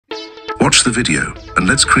Watch the video and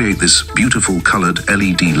let's create this beautiful colored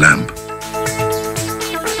LED lamp.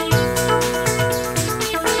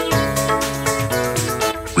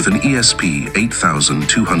 With an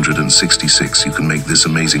ESP8266 you can make this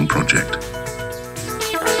amazing project.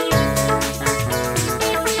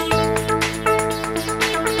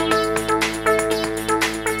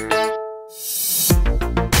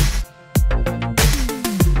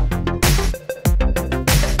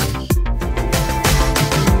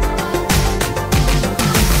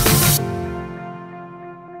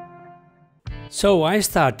 So I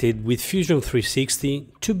started with Fusion 360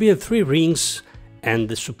 to build 3 rings and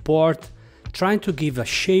the support, trying to give a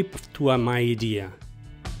shape to my idea.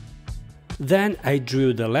 Then I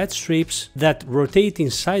drew the LED strips that rotate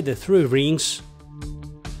inside the 3 rings,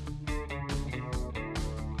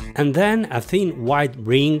 and then a thin white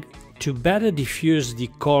ring to better diffuse the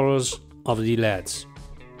colors of the LEDs.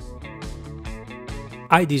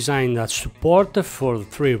 I designed a support for the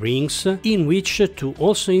 3 rings in which to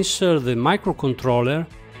also insert the microcontroller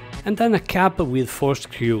and then a cap with 4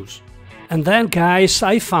 screws. And then, guys,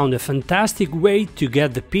 I found a fantastic way to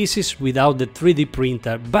get the pieces without the 3D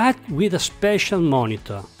printer, but with a special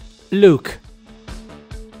monitor. Look!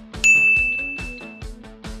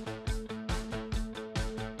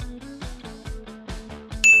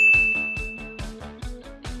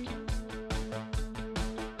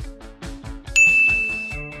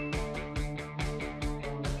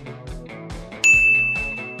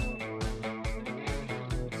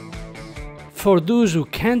 For those who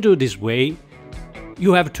can't do this way,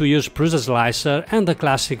 you have to use Prusa Slicer and the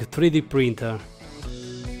classic 3D printer.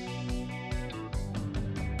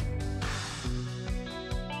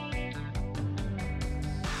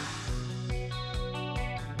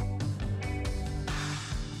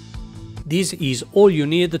 This is all you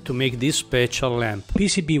need to make this special lamp.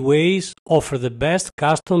 PCBWay offer the best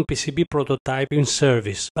custom PCB prototyping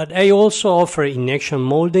service, but they also offer injection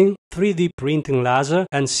molding, 3D printing laser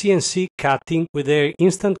and CNC cutting with their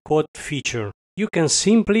instant quote feature. You can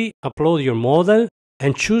simply upload your model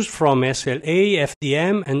and choose from SLA,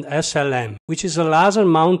 FDM and SLM, which is a laser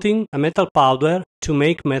mounting a metal powder to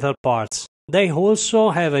make metal parts. They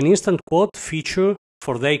also have an instant quote feature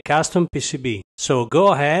for their custom PCB. So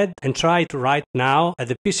go ahead and try it right now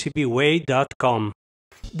at thepcbway.com.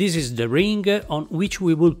 This is the ring on which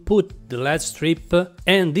we will put the LED strip,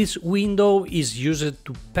 and this window is used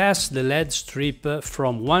to pass the LED strip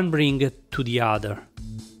from one ring to the other.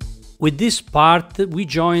 With this part we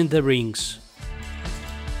join the rings.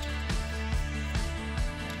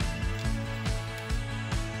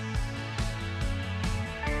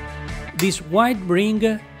 This white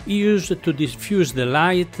ring used to diffuse the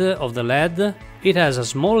light of the LED. It has a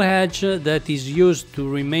small edge that is used to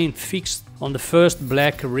remain fixed on the first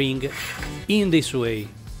black ring in this way.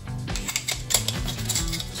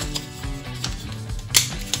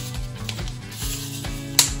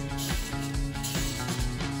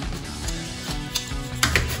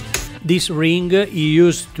 This ring is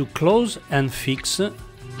used to close and fix.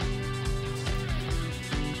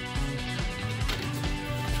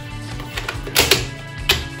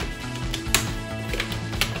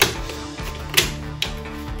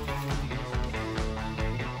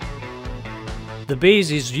 The base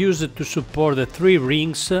is used to support the 3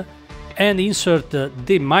 rings and insert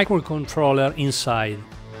the microcontroller inside.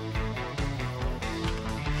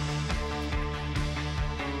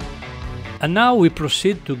 And now we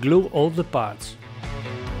proceed to glue all the parts.